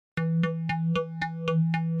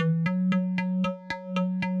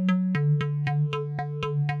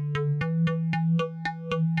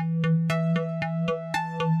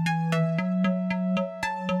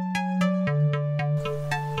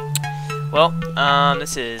Well,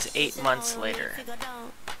 this is 8 months later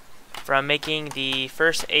from making the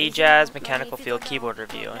first AJazz mechanical field keyboard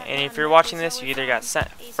review. And if you're watching this, you either got sent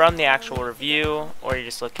from the actual review or you're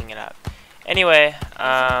just looking it up. Anyway,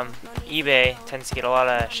 eBay tends to get a lot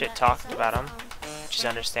of shit talked about them, which is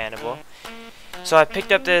understandable. So I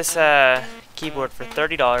picked up this keyboard for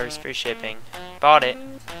 $30, free shipping. Bought it,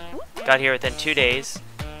 got here within 2 days,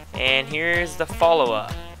 and here's the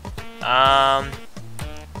follow-up.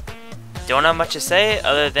 Don't have much to say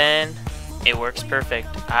other than it works perfect.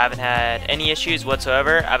 I haven't had any issues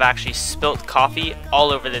whatsoever. I've actually spilt coffee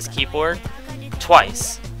all over this keyboard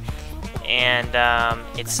twice, and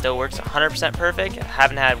it still works 100% perfect. I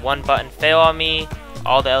haven't had one button fail on me.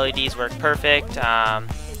 All the LEDs work perfect. Haven't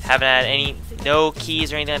had no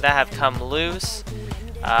keys or anything like that have come loose.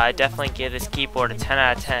 I definitely give this keyboard a 10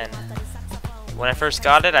 out of 10. When I first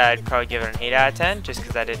got it, I'd probably give it an 8 out of 10 just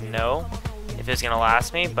because I didn't know if it was going to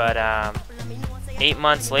last me, but 8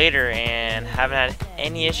 months later and haven't had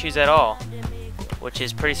any issues at all, which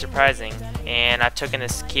is pretty surprising. And I've taken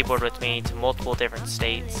this keyboard with me to multiple different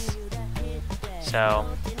states. So,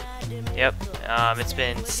 yep, it's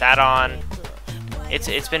been sat on.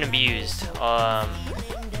 It's been abused, to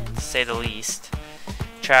say the least.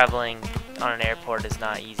 Traveling on an airport is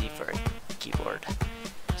not easy for a keyboard.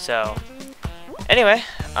 So, anyway,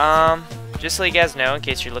 just so you guys know, in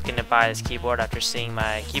case you're looking to buy this keyboard after seeing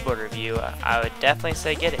my keyboard review, I would definitely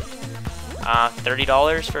say get it.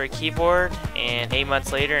 $30 for a keyboard, and 8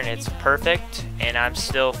 months later, and it's perfect, and I'm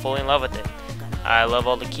still fully in love with it. I love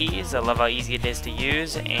all the keys, I love how easy it is to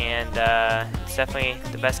use, and it's definitely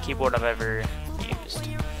the best keyboard I've ever used.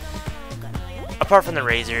 Apart from the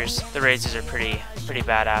razors are pretty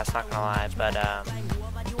badass, not gonna lie, but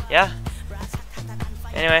yeah.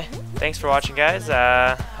 Anyway, thanks for watching, guys.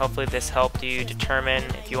 Hopefully this helped you determine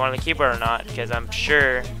if you wanted the keyboard or not, because I'm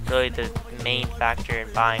sure really the main factor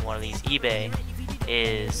in buying one of these eBay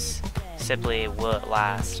is simply will it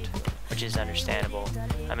last, which is understandable.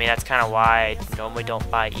 I mean, that's kind of why I normally don't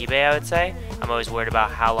buy eBay, I would say. I'm always worried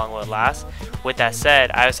about how long will it last. With that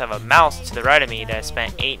said, I also have a mouse to the right of me that I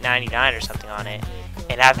spent $8.99 or something on it,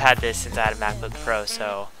 and I've had this since I had a MacBook Pro,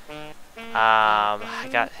 so I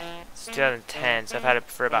got it's 2010, so I've had it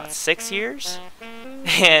for about 6 years,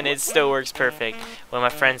 and it still works perfect. When my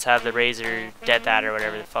friends have the Razer Dead That or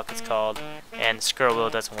whatever the fuck it's called, and the scroll wheel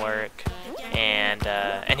doesn't work. And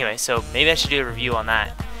anyway, so maybe I should do a review on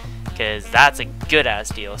that, because that's a good ass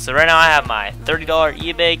deal. So right now I have my $30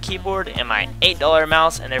 eBay keyboard and my $8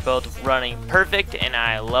 mouse, and they're both running perfect, and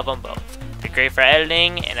I love them both. They're great for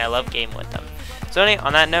editing, and I love gaming with them. So anyway,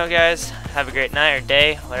 on that note, guys, have a great night or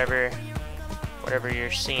day, whatever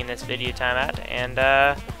you're seeing this video time at, and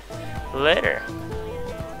later.